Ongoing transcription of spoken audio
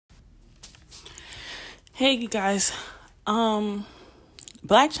Hey, you guys. Blac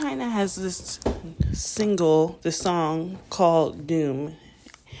Chyna has this song called Doom.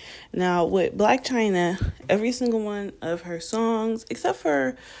 Now, with Blac Chyna, every single one of her songs, except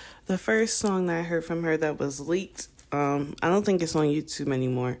for the first song that I heard from her that was leaked, I don't think it's on YouTube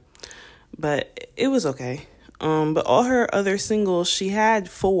anymore, but it was okay. But all her other singles, she had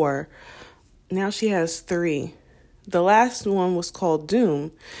 4. Now she has 3. The last one was called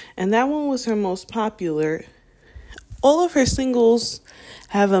Doom, and that one was her most popular. All of her singles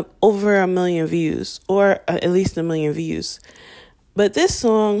have over 1 million views, or at least 1 million views. But this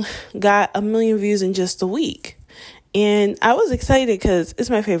song got 1 million views in just a week. And I was excited because it's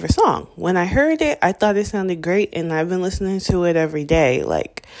my favorite song. When I heard it, I thought it sounded great, and I've been listening to it every day,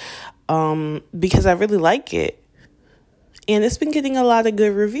 because I really like it. And it's been getting a lot of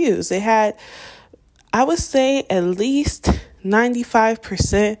good reviews. It had, I would say, at least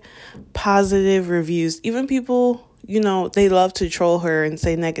 95% positive reviews. Even people, they love to troll her and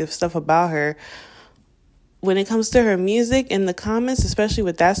say negative stuff about her. When it comes to her music in the comments, especially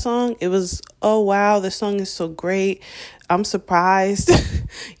with that song, it was, oh, wow, the song is so great. I'm surprised.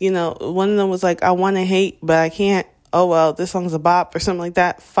 One of them was like, I want to hate, but I can't. Oh, well, this song's a bop or something like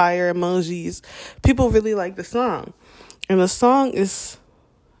that. Fire emojis. People really like the song. And the song is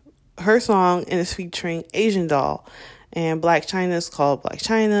her song, and it's featuring Asian Doll. And Blac Chyna is called Blac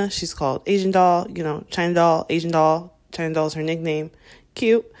Chyna. She's called Asian Doll. China Doll, Asian Doll. China Doll is her nickname.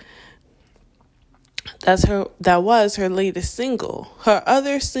 Cute. That was her latest single. Her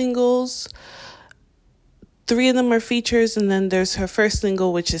other singles, 3 of them are features, and then there's her first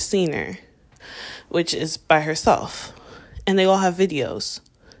single, which is Seen Her, which is by herself. And they all have videos.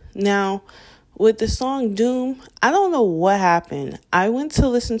 Now, with the song Doom, I don't know what happened. I went to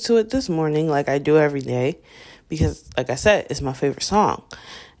listen to it this morning like I do every day because, like I said, it's my favorite song.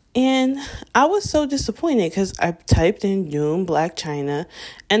 And I was so disappointed because I typed in Doom, Blac Chyna,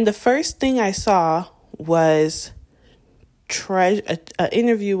 and the first thing I saw was an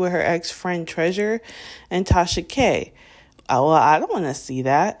interview with her ex-friend Treasure and Tasha K. Well, I don't want to see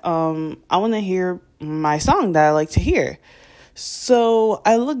that. I want to hear my song that I like to hear. So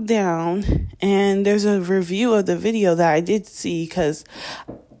I looked down, and there's a review of the video that I did see, because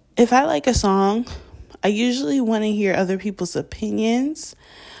if I like a song, I usually want to hear other people's opinions.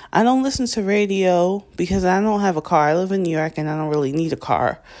 I don't listen to radio because I don't have a car. I live in New York, and I don't really need a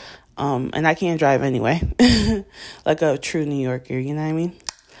car. And I can't drive anyway, like a true New Yorker, you know what I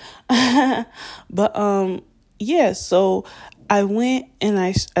mean? But, yeah, so I went and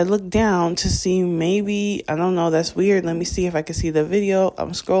I looked down to see, maybe, I don't know, that's weird. Let me see if I can see the video.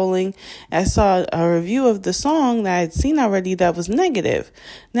 I'm scrolling. I saw a review of the song that I had seen already that was negative.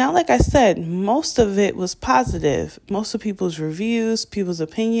 Now, like I said, most of it was positive. Most of people's reviews, people's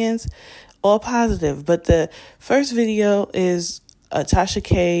opinions, all positive. But the first video is a Tasha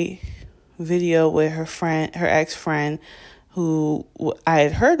K video with her ex-friend, who I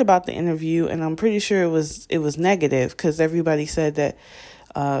had heard about the interview, and I'm pretty sure it was negative, because everybody said that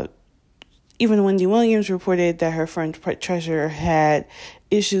even Wendy Williams reported that her friend Treasure had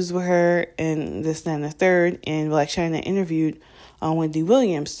issues with her and this, that, and the third, and Blac Chyna interviewed Wendy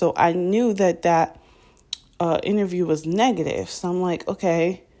Williams. So I knew that interview was negative. So I'm like,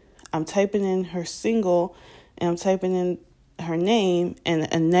 okay, I'm typing in her single, and I'm typing in her name, and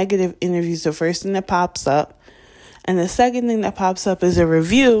a negative interview is the first thing that pops up. And the second thing that pops up is a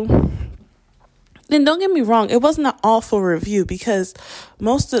review. Then don't get me wrong, it wasn't an awful review, because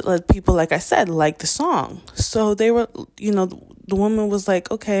most of the people, like I said, liked the song. So they were, the woman was like,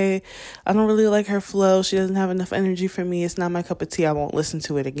 okay, I don't really like her flow. She doesn't have enough energy for me. It's not my cup of tea. I won't listen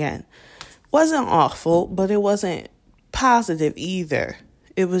to it again. Wasn't awful, but it wasn't positive either.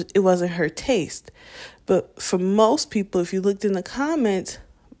 It wasn't her taste. But for most people, if you looked in the comments,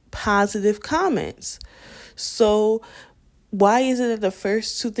 positive comments. So why is it that the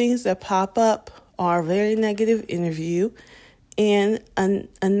first 2 things that pop up are a very negative interview and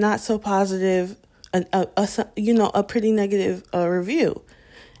a not so positive, a pretty negative review?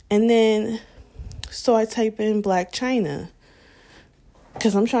 And then, so I type in Blac Chyna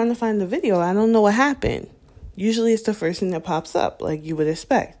because I'm trying to find the video. I don't know what happened. Usually it's the first thing that pops up, like you would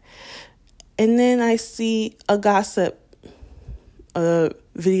expect. And then I see a gossip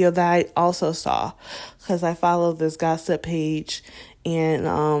video that I also saw, because I follow this gossip page,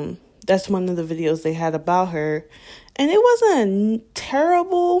 and that's one of the videos they had about her. And it wasn't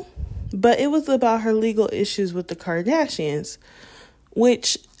terrible, but it was about her legal issues with the Kardashians,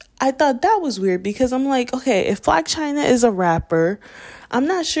 which I thought that was weird, because I'm like, okay, if Blac Chyna is a rapper, I'm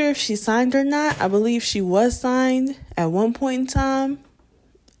not sure if she signed or not. I believe she was signed at one point in time.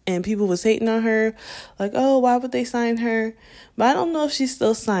 And people was hating on her, like, oh, why would they sign her? But I don't know if she's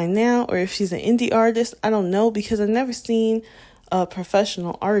still signed now or if she's an indie artist. I don't know, because I've never seen a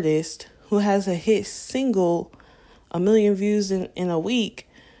professional artist who has a hit single, 1 million views in a week.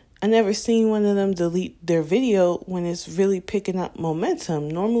 I never seen one of them delete their video when it's really picking up momentum.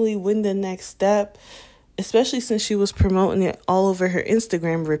 Normally, when the next step, especially since she was promoting it all over her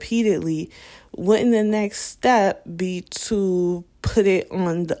Instagram repeatedly, wouldn't the next step be to put it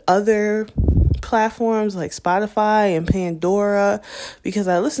on the other platforms like Spotify and Pandora? Because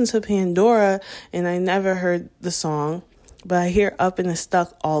I listened to Pandora and I never heard the song, but I hear Up in the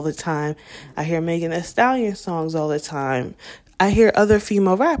Stuck all the time. I hear Megan Thee Stallion songs all the time. I hear other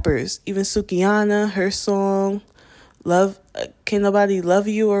female rappers, even Sukihana, her song, Love, Can't Nobody Love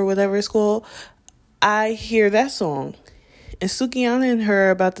You or whatever it's called. I hear that song. And Sukihana and her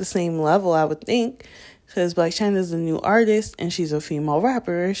are about the same level, I would think, because Blac Chyna is a new artist and she's a female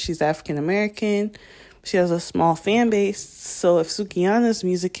rapper. She's African American. She has a small fan base. So if Sukihana's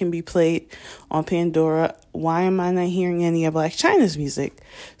music can be played on Pandora, why am I not hearing any of Blac Chyna's music?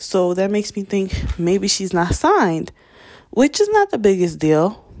 So that makes me think maybe she's not signed, which is not the biggest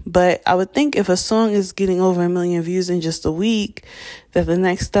deal. But I would think if a song is getting over 1 million views in just a week, that the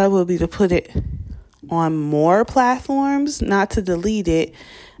next step will be to put it on more platforms, not to delete it.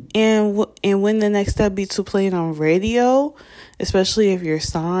 And when the next step be to play it on radio, especially if you're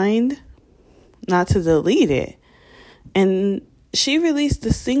signed, not to delete it. And she released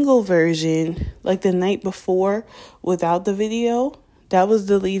the single version like the night before without the video. That was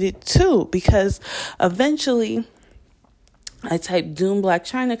deleted too, because eventually I typed Doom Blac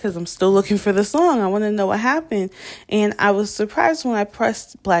Chyna because I'm still looking for the song. I want to know what happened. And I was surprised when I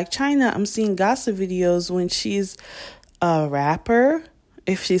pressed Blac Chyna. I'm seeing gossip videos when she's a rapper.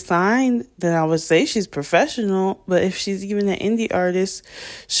 If she's signed, then I would say she's professional. But if she's even an indie artist,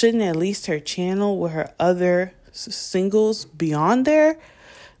 shouldn't at least her channel with her other singles be on there?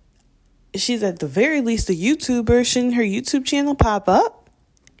 She's at the very least a YouTuber. Shouldn't her YouTube channel pop up?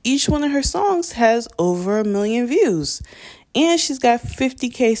 Each one of her songs has over 1 million views. And she's got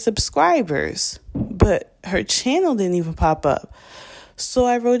 50K subscribers. But her channel didn't even pop up. So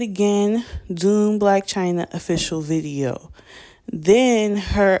I wrote again, Doom Blac Chyna official video. Then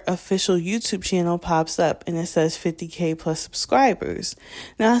her official YouTube channel pops up and it says 50K plus subscribers.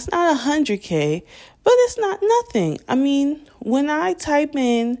 Now, it's not 100K, but it's not nothing. I mean, when I type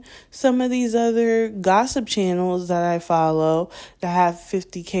in some of these other gossip channels that I follow that have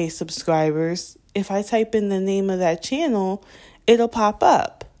 50K subscribers, if I type in the name of that channel, it'll pop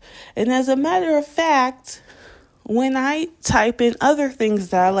up. And as a matter of fact, when I type in other things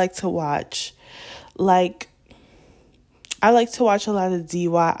that I like to watch, like I like to watch a lot of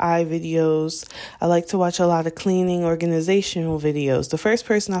DIY videos. I like to watch a lot of cleaning organizational videos. The first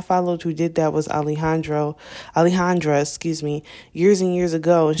person I followed who did that was Alejandra, years and years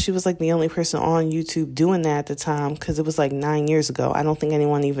ago. And she was like the only person on YouTube doing that at the time because it was like 9 years ago. I don't think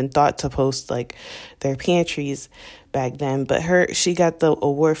anyone even thought to post like their pantries back then. But she got the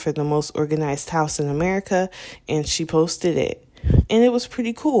award for the most organized house in America and she posted it. And it was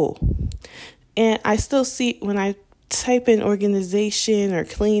pretty cool. And I still see when I type in organization or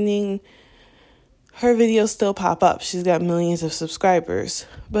cleaning, her videos still pop up. She's got millions of subscribers.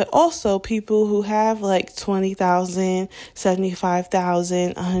 But also people who have like 20,000,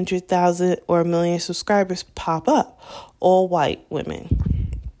 75,000, 100,000 or 1 million subscribers pop up. All white women.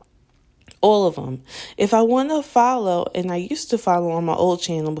 All of them. If I want to follow, and I used to follow on my old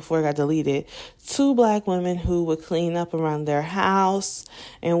channel before it got deleted, 2 black women who would clean up around their house,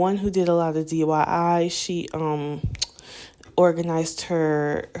 and one who did a lot of DIY. She organized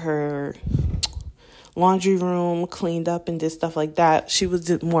her laundry room, cleaned up and did stuff like that. She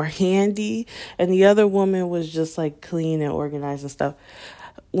was more handy, and the other woman was just like clean and organized and stuff.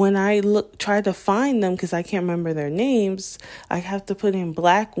 When I try to find them, because I can't remember their names, I have to put in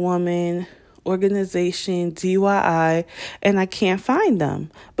black woman, organization, DIY, and I can't find them.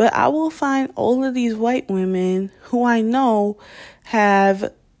 But I will find all of these white women who I know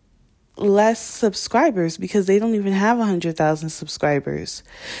have less subscribers because they don't even have 100,000 subscribers.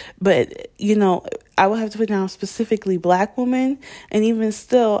 But, I will have to put down specifically black women. And even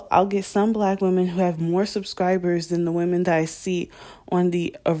still, I'll get some black women who have more subscribers than the women that I see on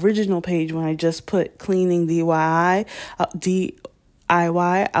the original page when I just put cleaning DIY. I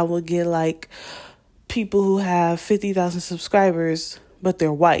will get like people who have 50,000 subscribers, but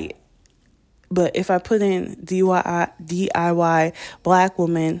they're white. But if I put in DIY black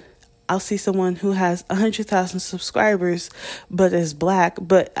woman, I'll see someone who has 100,000 subscribers, but is black,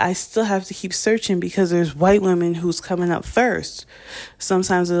 but I still have to keep searching because there's white women who's coming up first.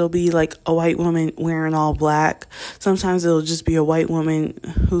 Sometimes it'll be like a white woman wearing all black. Sometimes it'll just be a white woman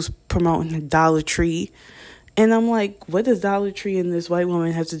who's promoting a Dollar Tree. And I'm like, what does Dollar Tree and this white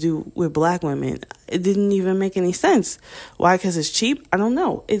woman have to do with black women? It didn't even make any sense. Why? Because it's cheap? I don't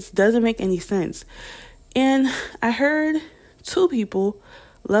know. It doesn't make any sense. And I heard two people,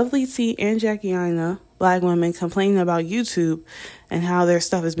 Lovely T and Blac Chyna, black women, complaining about YouTube and how their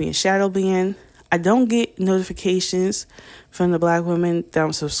stuff is being shadow banned. I don't get notifications from the black women that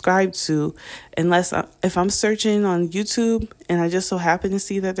I'm subscribed to if I'm searching on YouTube and I just so happen to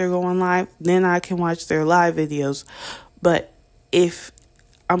see that they're going live, then I can watch their live videos. But if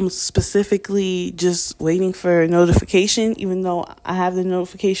I'm specifically just waiting for a notification, even though I have the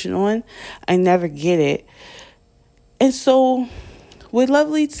notification on, I never get it. And so with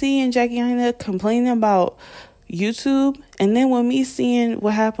Lovely T and Blac Chyna complaining about YouTube, and then with me seeing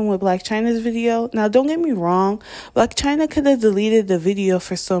what happened with Blac Chyna's video, now don't get me wrong, Blac Chyna could have deleted the video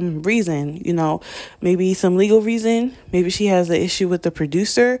for some reason, maybe some legal reason, maybe she has an issue with the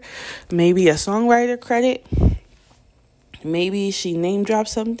producer, maybe a songwriter credit, maybe she name dropped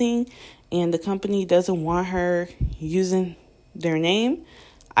something and the company doesn't want her using their name.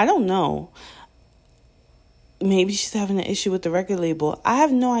 I don't know. Maybe she's having an issue with the record label. I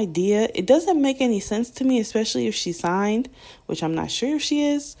have no idea. It doesn't make any sense to me, especially if she signed, which I'm not sure if she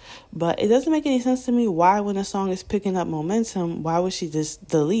is. But it doesn't make any sense to me why, when a song is picking up momentum, why would she just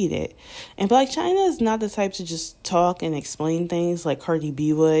delete it? And Blac Chyna is not the type to just talk and explain things like Cardi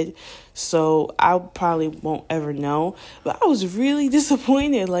B would. So I probably won't ever know. But I was really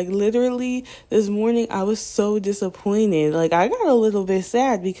disappointed. Like, literally, this morning, I was so disappointed. Like, I got a little bit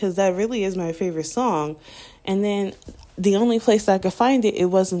sad because that really is my favorite song. And then the only place I could find it, it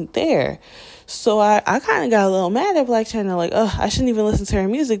wasn't there. So I kind of got a little mad at Blac Chyna, like, oh, I shouldn't even listen to her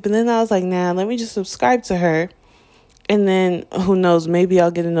music. But then I was like, nah, let me just subscribe to her. And then, who knows, maybe I'll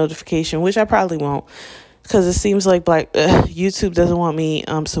get a notification, which I probably won't. Because it seems like YouTube doesn't want me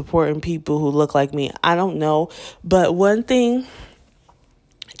supporting people who look like me. I don't know. But one thing,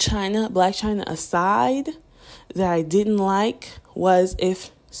 Blac Chyna aside, that I didn't like was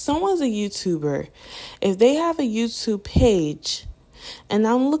if someone's a YouTuber, if they have a YouTube page and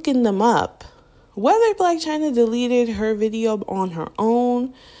I'm looking them up, whether Blac Chyna deleted her video on her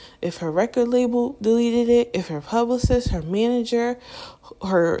own, if her record label deleted it, if her publicist, her manager,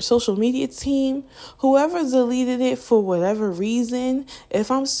 her social media team, whoever deleted it for whatever reason,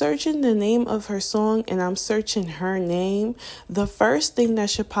 if I'm searching the name of her song and I'm searching her name, the first thing that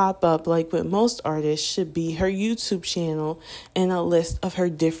should pop up, like with most artists, should be her YouTube channel and a list of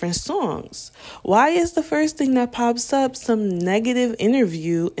her different songs. Why is the first thing that pops up some negative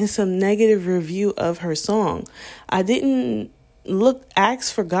interview and some negative review of her song? I didn't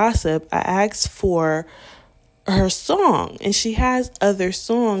ask for gossip. I asked for her song, and she has other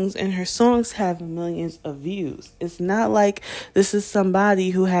songs, and her songs have millions of views. It's not like this is somebody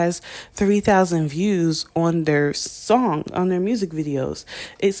who has 3,000 views on their song, on their music videos.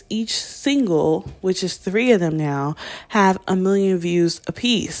 It's each single, which is 3 of them now, have 1 million views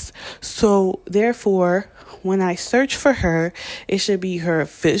apiece. So therefore, when I search for her, it should be her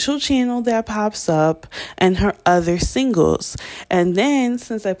official channel that pops up and her other singles. And then,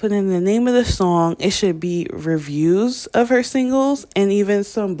 since I put in the name of the song, it should be reviews of her singles and even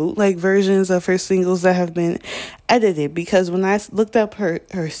some bootleg versions of her singles that have been edited. Because when I looked up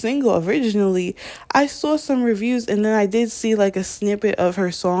her single originally, I saw some reviews, and then I did see like a snippet of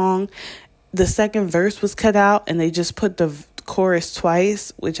her song. The second verse was cut out and they just put the chorus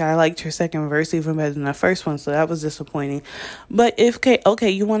twice, which I liked her second verse even better than the first one, so that was disappointing. But if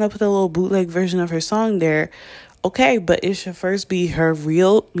you want to put a little bootleg version of her song there, okay, but it should first be her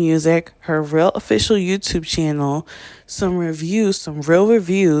real music, her real official YouTube channel, some real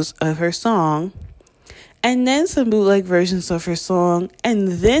reviews of her song, and then some bootleg versions of her song, and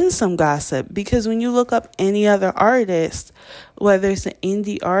then some gossip. Because when you look up any other artist, whether it's an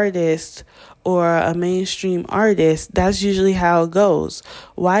indie artist or a mainstream artist, that's usually how it goes.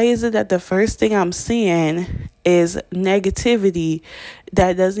 Why is it that the first thing I'm seeing is negativity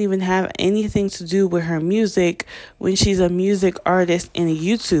that doesn't even have anything to do with her music when she's a music artist and a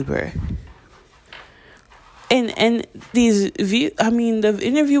YouTuber? And the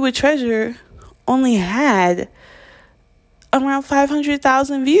interview with Treasure only had around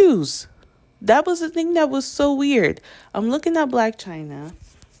 500,000 views. That was the thing that was so weird. I'm looking at Blac Chyna.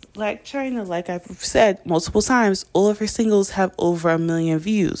 Blac Chyna, like I've said multiple times, all of her singles have over 1 million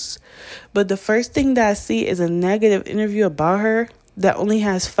views. But the first thing that I see is a negative interview about her that only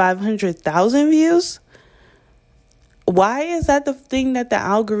has 500,000 views? Why is that the thing that the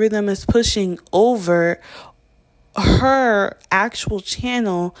algorithm is pushing over her actual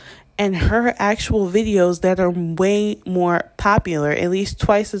channel and her actual videos that are way more popular, at least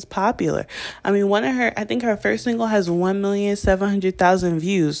twice as popular? I mean, I think her first single has 1,700,000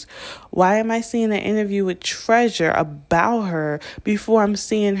 views. Why am I seeing an interview with Treasure about her before I'm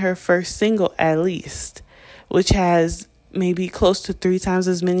seeing her first single, at least, which has maybe close to 3 times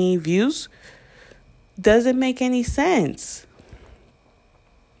as many views? Doesn't make any sense.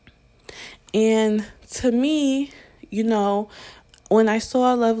 And to me, when I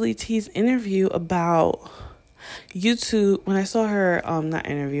saw Lovely T's interview about YouTube, when I saw her,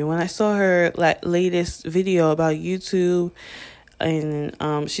 when I saw her latest video about YouTube,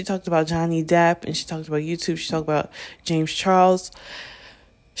 and she talked about Johnny Depp, and she talked about YouTube, she talked about James Charles.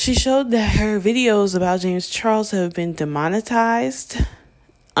 She showed that her videos about James Charles have been demonetized,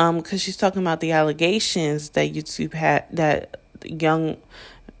 because she's talking about the allegations that YouTube that young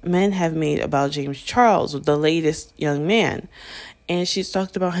men have made about James Charles, the latest young man. And she's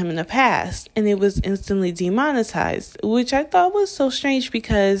talked about him in the past, and it was instantly demonetized, which I thought was so strange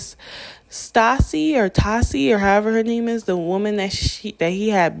because Tassie, or however her name is, the woman that he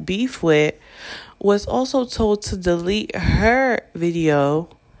had beef with, was also told to delete her video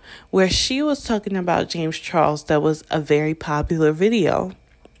where she was talking about James Charles. That was a very popular video.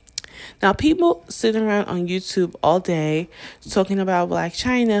 Now, people sit around on YouTube all day talking about Blac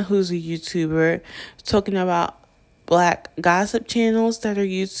Chyna, who's a YouTuber, talking about black gossip channels that are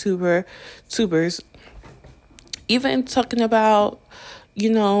YouTubers, even talking about,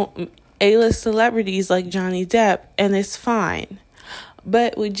 A-list celebrities like Johnny Depp, and it's fine.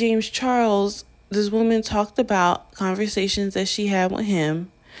 But with James Charles, this woman talked about conversations that she had with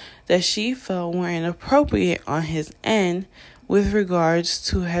him that she felt were inappropriate on his end. With regards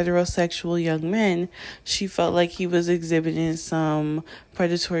to heterosexual young men, she felt like he was exhibiting some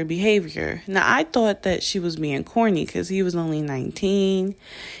predatory behavior. Now, I thought that she was being corny because he was only 19,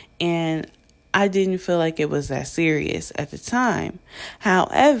 and I didn't feel like it was that serious at the time.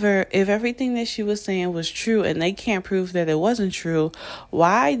 However, if everything that she was saying was true and they can't prove that it wasn't true,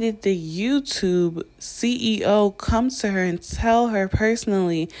 why did the YouTube CEO come to her and tell her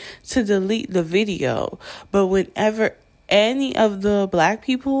personally to delete the video? But whenever any of the black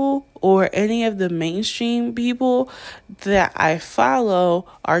people or any of the mainstream people that I follow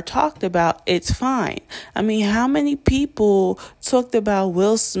are talked about, it's fine. I mean, how many people talked about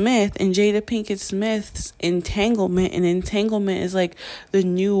Will Smith and Jada Pinkett Smith's entanglement, and entanglement is like the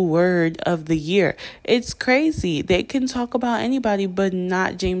new word of the year. It's crazy. They can talk about anybody, but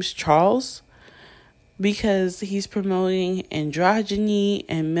not James Charles, because he's promoting androgyny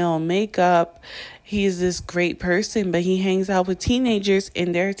and male makeup. He's this great person, but he hangs out with teenagers,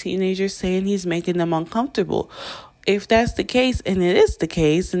 and they're teenagers saying he's making them uncomfortable. If that's the case, and it is the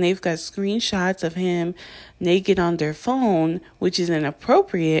case, and they've got screenshots of him naked on their phone, which is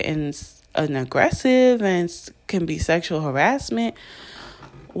inappropriate and aggressive and can be sexual harassment,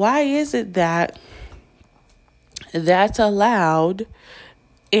 why is it that that's allowed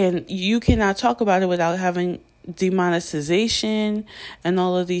and you cannot talk about it without having demonetization and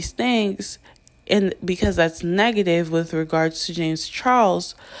all of these things? And because that's negative with regards to James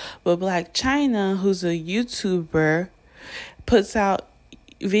Charles. But Blac Chyna, who's a YouTuber, puts out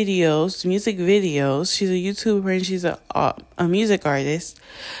music videos. She's a YouTuber and she's a music artist.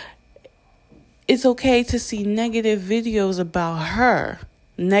 It's okay to see negative videos about her,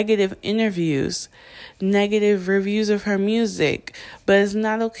 negative interviews, negative reviews of her music. But it's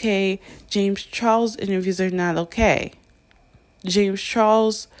not okay. James Charles interviews are not okay. James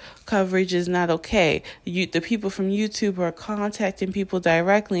Charles coverage is not okay. The people from YouTube are contacting people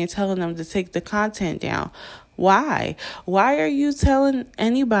directly and telling them to take the content down. Why? Why are you telling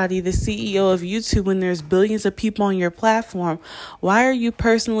anybody, the CEO of YouTube, when there's billions of people on your platform, why are you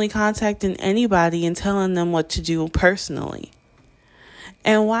personally contacting anybody and telling them what to do personally?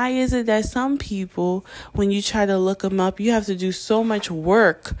 And why is it that some people, when you try to look them up, you have to do so much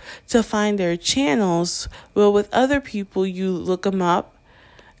work to find their channels? Well, with other people, you look them up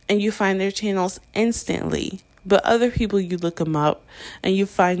and you find their channels instantly. But other people, you look them up and you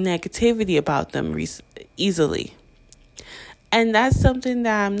find negativity about them easily. And that's something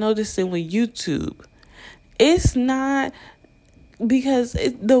that I'm noticing with YouTube. It's not... Because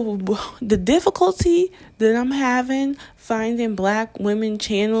the difficulty that I'm having finding black women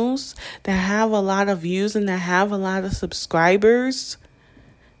channels that have a lot of views and that have a lot of subscribers,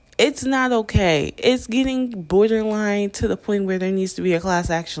 It's not okay. It's getting borderline to the point where there needs to be a class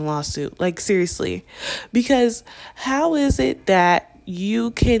action lawsuit. Like, seriously. Because how is it that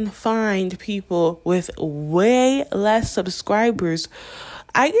you can find people with way less subscribers?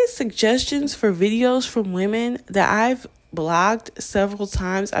 I get suggestions for videos from women that I've blocked several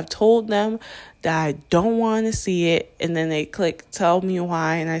times. I've told them that I don't want to see it, and then they click tell me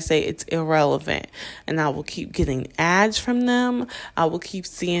why, and I say it's irrelevant, and I will keep getting ads from them. I will keep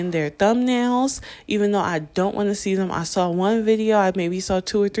seeing their thumbnails even though I don't want to see them. I saw one video, I maybe saw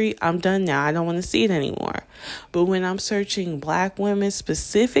 2 or 3. I'm done now. I don't want to see it anymore. But when I'm searching Black women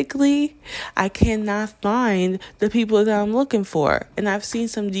specifically, I cannot find the people that I'm looking for. And I've seen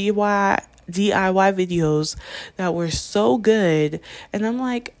some DIY videos that were so good, and I'm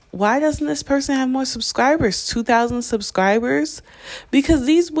like, why doesn't this person have more subscribers? 2,000 subscribers? Because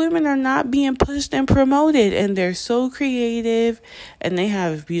these women are not being pushed and promoted, and they're so creative, and they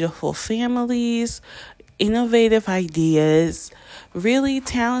have beautiful families, innovative ideas, really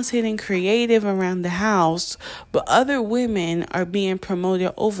talented and creative around the house, but other women are being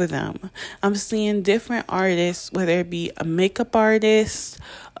promoted over them. I'm seeing different artists, whether it be a makeup artist,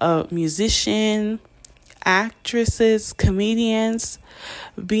 a musician, actresses, comedians,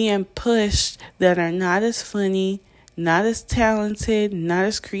 being pushed that are not as funny, not as talented, not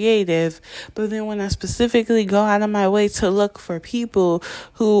as creative. But then when I specifically go out of my way to look for people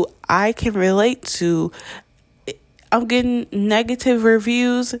who I can relate to, I'm getting negative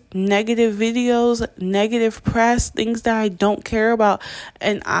reviews, negative videos, negative press, things that I don't care about.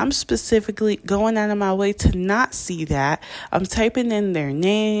 And I'm specifically going out of my way to not see that. I'm typing in their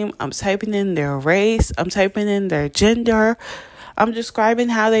name. I'm typing in their race. I'm typing in their gender. I'm describing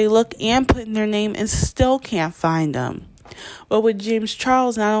how they look and putting their name, and still can't find them. But with James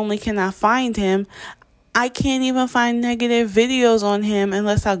Charles, not only can I find him, I can't even find negative videos on him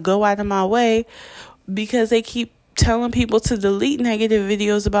unless I go out of my way, because they keep telling people to delete negative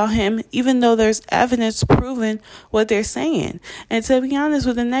videos about him, even though there's evidence proving what they're saying. And to be honest,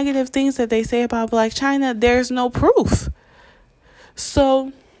 with the negative things that they say about Blac Chyna, there's no proof.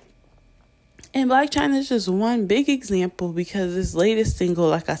 So, and Blac Chyna is just one big example, because this latest single,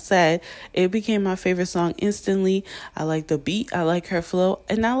 like I said, it became my favorite song instantly. I like the beat, I like her flow,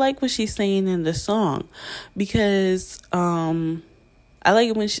 and I like what she's saying in the song, because I like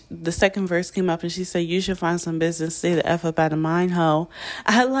it when the second verse came up and she said, "You should find some business, stay the F up out of mine, ho."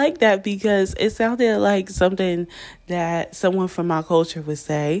 I like that because it sounded like something that someone from my culture would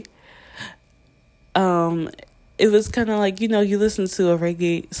say. It was kind of like, you listen to a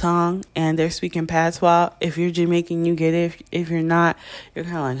reggae song and they're speaking patois. If you're Jamaican, you get it. If you're not, you're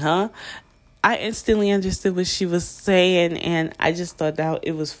kind of like, huh? I instantly understood what she was saying, and I just thought that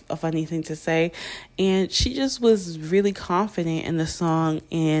it was a funny thing to say. And she just was really confident in the song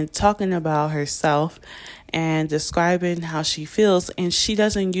and talking about herself and describing how she feels, and she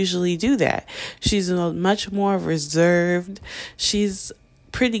doesn't usually do that. She's much more reserved. She's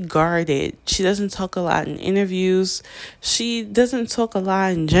pretty guarded. She doesn't talk a lot in interviews. She doesn't talk a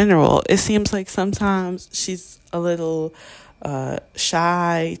lot in general. It seems like sometimes she's a little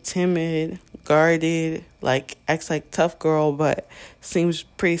shy, timid, guarded, acts like tough girl, but seems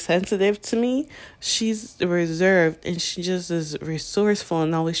pretty sensitive to me. She's reserved, and she just is resourceful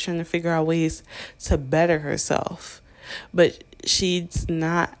and always trying to figure out ways to better herself. But she's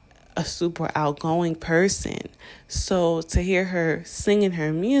not a super outgoing person. So to hear her singing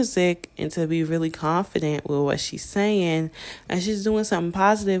her music and to be really confident with what she's saying, and she's doing something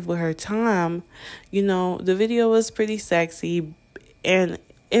positive with her time, the video was pretty sexy, and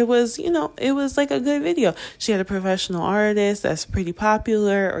it was, it was like a good video. She had a professional artist that's pretty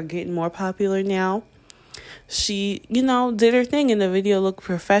popular, or getting more popular now. She, did her thing, and the video looked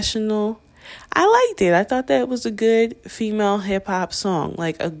professional. I liked it. I thought that it was a good female hip-hop song,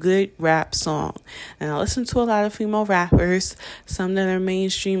 like a good rap song. And I listen to a lot of female rappers, some that are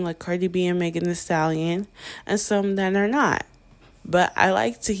mainstream like Cardi B and Megan Thee Stallion, and some that are not. But I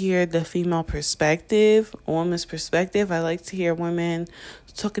like to hear the female perspective, a woman's perspective. I like to hear women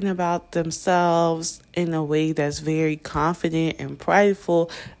talking about themselves in a way that's very confident and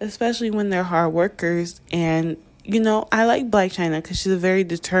prideful, especially when they're hard workers. And I like Blac Chyna because she's a very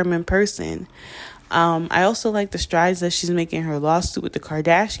determined person. I also like the strides that she's making in her lawsuit with the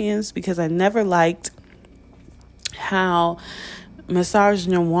Kardashians, because I never liked how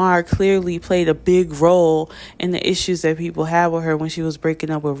misogynoir clearly played a big role in the issues that people had with her when she was breaking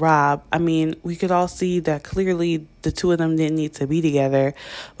up with Rob. I mean, we could all see that clearly the two of them didn't need to be together,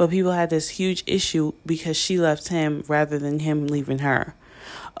 but people had this huge issue because she left him rather than him leaving her.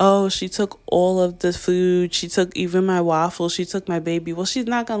 Oh, she took all of the food. She took even my waffles. She took my baby. Well, she's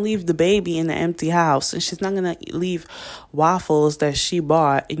not going to leave the baby in the empty house. And she's not going to leave waffles that she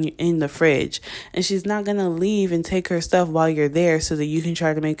bought in the fridge. And she's not going to leave and take her stuff while you're there so that you can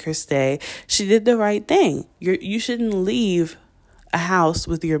try to make her stay. She did the right thing. You shouldn't leave a house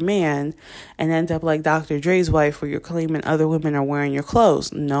with your man and end up like Dr. Dre's wife where you're claiming other women are wearing your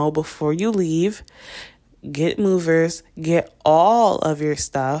clothes. No, before you leave, get movers, get all of your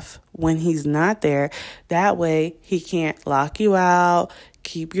stuff when he's not there. That way he can't lock you out,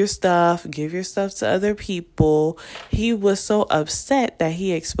 keep your stuff, give your stuff to other people. He was so upset that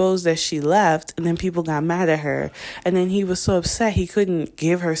he exposed that she left, and then people got mad at her. And then he was so upset he couldn't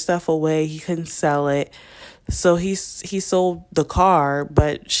give her stuff away. He couldn't sell it. So he sold the car,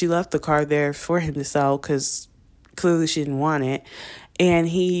 but she left the car there for him to sell because clearly she didn't want it. And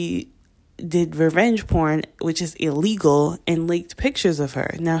he did revenge porn, which is illegal, and leaked pictures of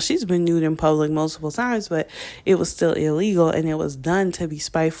her. Now, she's been nude in public multiple times, but it was still illegal, and it was done to be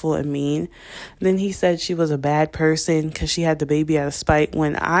spiteful and mean. Then he said she was a bad person because she had the baby out of spite.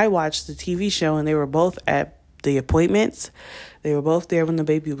 When I watched the TV show and they were both at the appointments, they were both there when the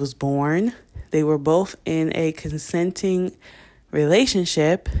baby was born. They were both in a consenting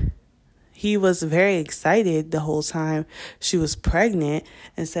relationship. He was very excited the whole time she was pregnant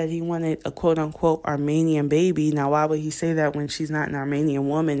and said he wanted a quote-unquote Armenian baby. Now, why would he say that when she's not an Armenian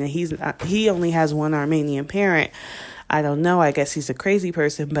woman and he only has one Armenian parent? I don't know. I guess he's a crazy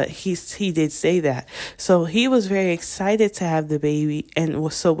person, but he did say that. So he was very excited to have the baby,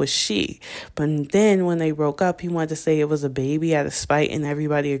 and so was she. But then when they broke up, he wanted to say it was a baby out of spite, and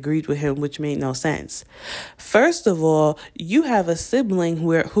everybody agreed with him, which made no sense. First of all, you have a sibling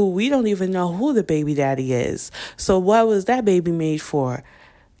who we don't even know who the baby daddy is. So what was that baby made for?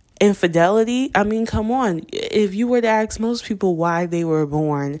 Infidelity? I mean, come on. If you were to ask most people why they were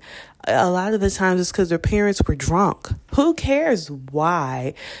born, a lot of the times it's because their parents were drunk. Who cares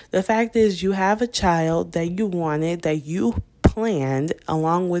why? The fact is you have a child that you wanted, that you planned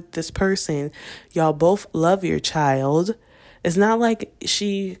along with this person. Y'all both love your child. It's not like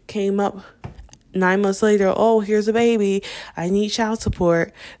she came up 9 months later, oh, here's a baby, I need child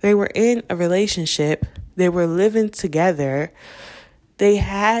support. They were in a relationship. They were living together.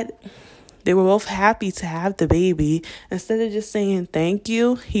 They were both happy to have the baby. Instead of just saying thank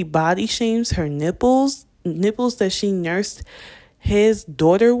you, he body shames her nipples that she nursed his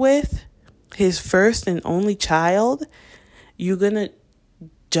daughter with, his first and only child. You gonna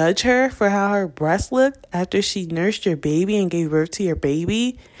judge her for how her breasts looked after she nursed your baby and gave birth to your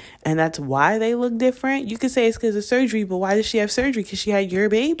baby, and that's why they look different? You could say it's because of surgery, but why did she have surgery? Because she had your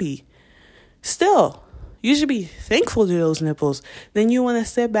baby. Still, you should be thankful to those nipples. Then you want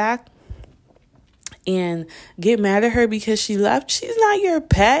to sit back and get mad at her because she left. She's not your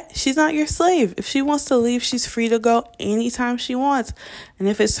pet. She's not your slave. If she wants to leave, she's free to go anytime she wants. And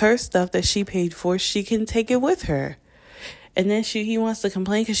if it's her stuff that she paid for, she can take it with her. And then he wants to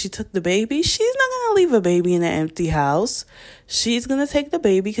complain because she took the baby. She's not going to leave a baby in an empty house. She's going to take the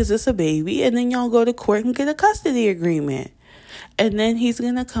baby because it's a baby. And then y'all go to court and get a custody agreement. And then he's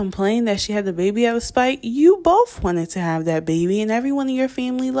going to complain that she had the baby out of spite. You both wanted to have that baby, and everyone in your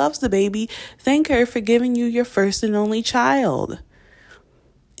family loves the baby. Thank her for giving you your first and only child.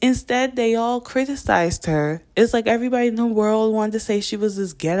 Instead, they all criticized her. It's like everybody in the world wanted to say she was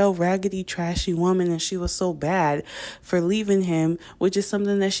this ghetto, raggedy, trashy woman, and she was so bad for leaving him, which is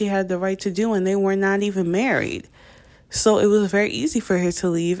something that she had the right to do, and they were not even married. So it was very easy for her to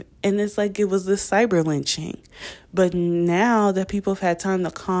leave, and it's like it was this cyber lynching. But now that people have had time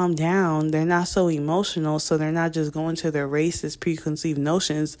to calm down, they're not so emotional, so they're not just going to their racist preconceived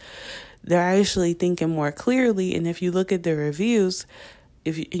notions. They're actually thinking more clearly, and if you look at the reviews,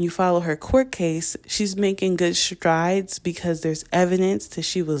 and you follow her court case, she's making good strides because there's evidence that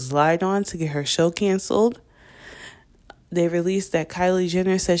she was lied on to get her show canceled. They released that Kylie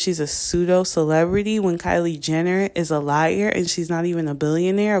Jenner says she's a pseudo-celebrity when Kylie Jenner is a liar and she's not even a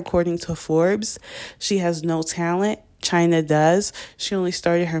billionaire, according to Forbes. She has no talent. Chyna does. She only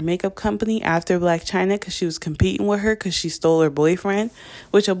started her makeup company after Blac Chyna because she was competing with her because she stole her boyfriend,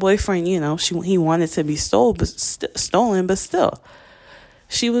 which a boyfriend, he wanted to be stolen, but still.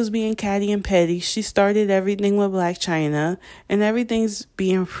 She was being catty and petty. She started everything with Blac Chyna, and everything's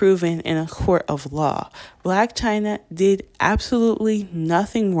being proven in a court of law. Blac Chyna did absolutely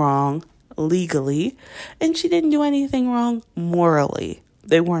nothing wrong legally, and she didn't do anything wrong morally.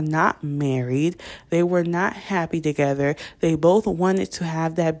 They were not married. They were not happy together. They both wanted to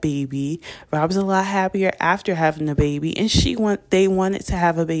have that baby. Rob's a lot happier after having a baby, and they wanted to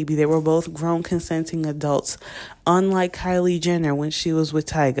have a baby. They were both grown, consenting adults. Unlike Kylie Jenner when she was with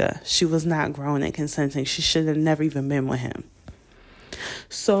Tyga. She was not grown and consenting. She should have never even been with him.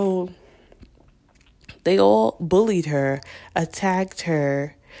 So they all bullied her, attacked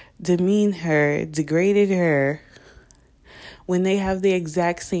her, demeaned her, degraded her, when they have the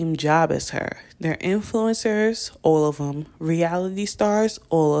exact same job as her. They're influencers, all of them, reality stars,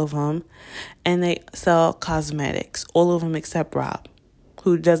 all of them, and they sell cosmetics, all of them except Rob,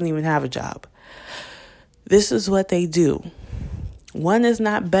 who doesn't even have a job. This is what they do. One is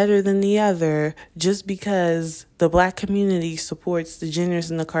not better than the other just because the Black community supports the Jenners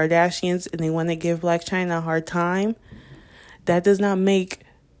and the Kardashians and they want to give Blac Chyna a hard time. That does not make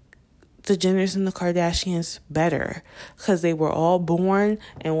the Jenners and the Kardashians better, because they were all born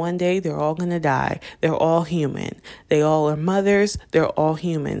and one day they're all going to die. They're all human. They all are mothers. They're all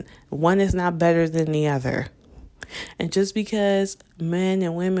human. One is not better than the other. And just because men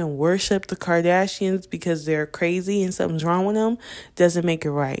and women worship the Kardashians because they're crazy and something's wrong with them doesn't make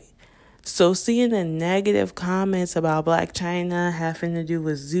it right. So seeing the negative comments about Blac Chyna having to do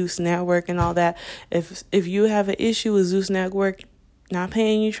with Zeus Network and all that, if you have an issue with Zeus Network not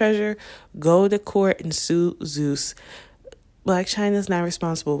paying you, treasure, go to court and sue Zeus. Blac Chyna's not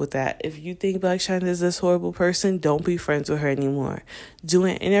responsible with that. If you think Blac Chyna is this horrible person, don't be friends with her anymore.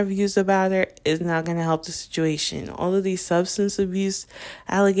 Doing interviews about her is not going to help the situation. All of these substance abuse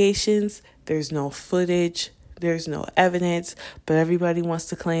allegations, there's no footage, there's no evidence, but everybody wants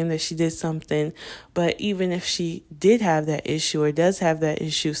to claim that she did something. But even if she did have that issue or does have that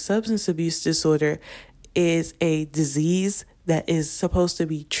issue, substance abuse disorder is a disease that is supposed to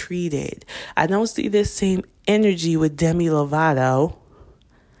be treated. I don't see this same energy with Demi Lovato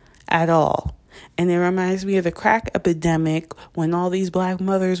at all. And it reminds me of the crack epidemic when all these Black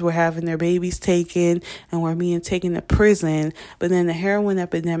mothers were having their babies taken and were being taken to prison. But then the heroin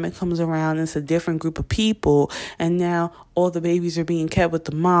epidemic comes around and it's a different group of people. And now all the babies are being kept with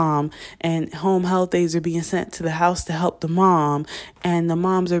the mom, and home health aides are being sent to the house to help the mom, and the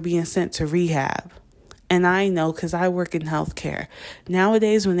moms are being sent to rehab. And I know because I work in healthcare.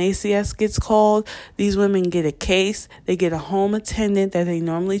 Nowadays, when ACS gets called, these women get a case. They get a home attendant that they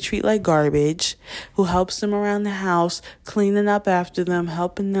normally treat like garbage, who helps them around the house, cleaning up after them,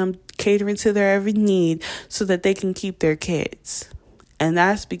 helping them, catering to their every need so that they can keep their kids. And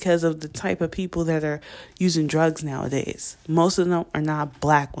that's because of the type of people that are using drugs nowadays. Most of them are not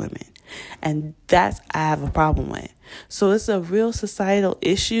Black women. And that's I have a problem with. So it's a real societal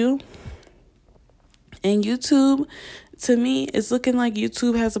issue. And YouTube, to me, it's looking like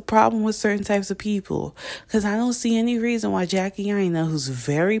YouTube has a problem with certain types of people. Because I don't see any reason why Blac Chyna, who's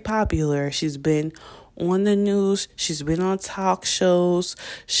very popular, she's been on the news, she's been on talk shows,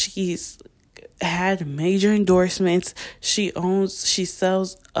 she's had major endorsements, she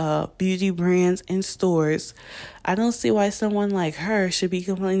sells beauty brands in stores. I don't see why someone like her should be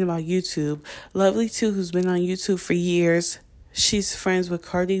complaining about YouTube. Lovely too, who's been on YouTube for years. She's friends with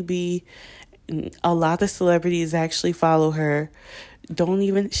Cardi B. A lot of celebrities actually follow her. She doesn't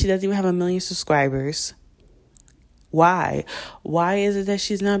even have 1 million subscribers. Why? Why is it that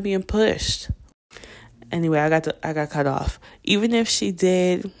she's not being pushed? Anyway, I got cut off. Even if she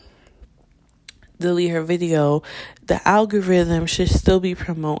did delete her video, the algorithm should still be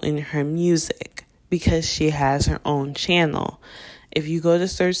promoting her music because she has her own channel. If you go to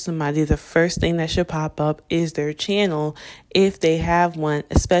search somebody, the first thing that should pop up is their channel if they have one,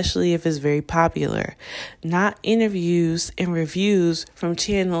 especially if it's very popular. Not interviews and reviews from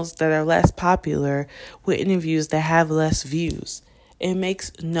channels that are less popular with interviews that have less views. It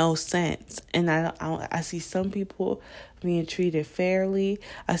makes no sense. And I see some people being treated fairly.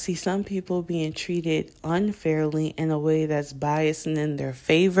 I see some people being treated unfairly in a way that's biased and in their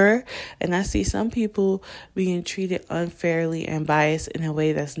favor. And I see some people being treated unfairly and biased in a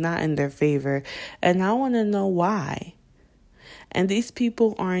way that's not in their favor. And I want to know why. And these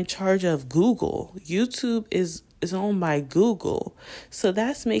people are in charge of Google. YouTube is owned by Google. So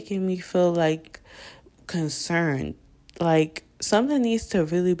that's making me feel like concerned. Like, something needs to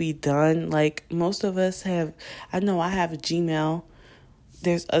really be done. Like, most of us have, I know I have a Gmail.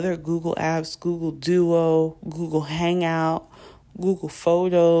 There's other Google apps, Google Duo, Google Hangout, Google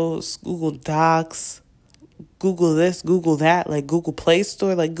Photos, Google Docs, Google this, Google that, like Google Play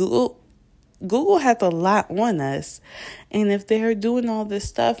Store. Like, Google has a lot on us. And if they're doing all this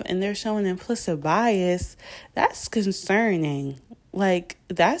stuff and they're showing implicit bias, that's concerning. Like,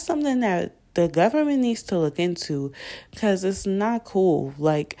 that's something that the government needs to look into, because it's not cool.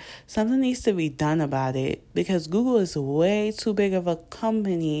 Like, something needs to be done about it, because Google is way too big of a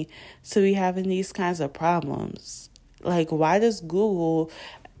company to be having these kinds of problems. Like, why does Google,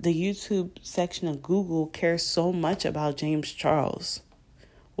 the YouTube section of Google, care so much about James Charles?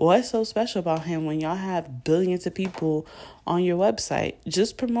 What's so special about him when y'all have billions of people on your website?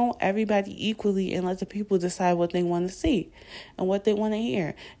 Just promote everybody equally and let the people decide what they want to see and what they want to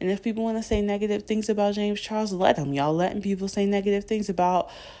hear. And if people want to say negative things about James Charles, let them. Y'all letting people say negative things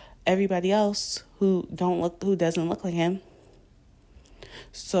about everybody else who doesn't look like him.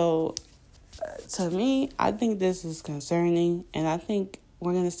 So, to me, I think this is concerning, and I think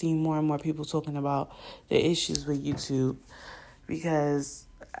we're going to see more and more people talking about the issues with YouTube, because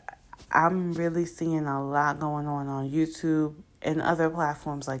I'm really seeing a lot going on YouTube and other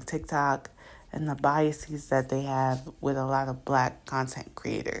platforms like TikTok, and the biases that they have with a lot of Black content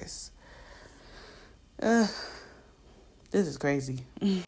creators. This is crazy.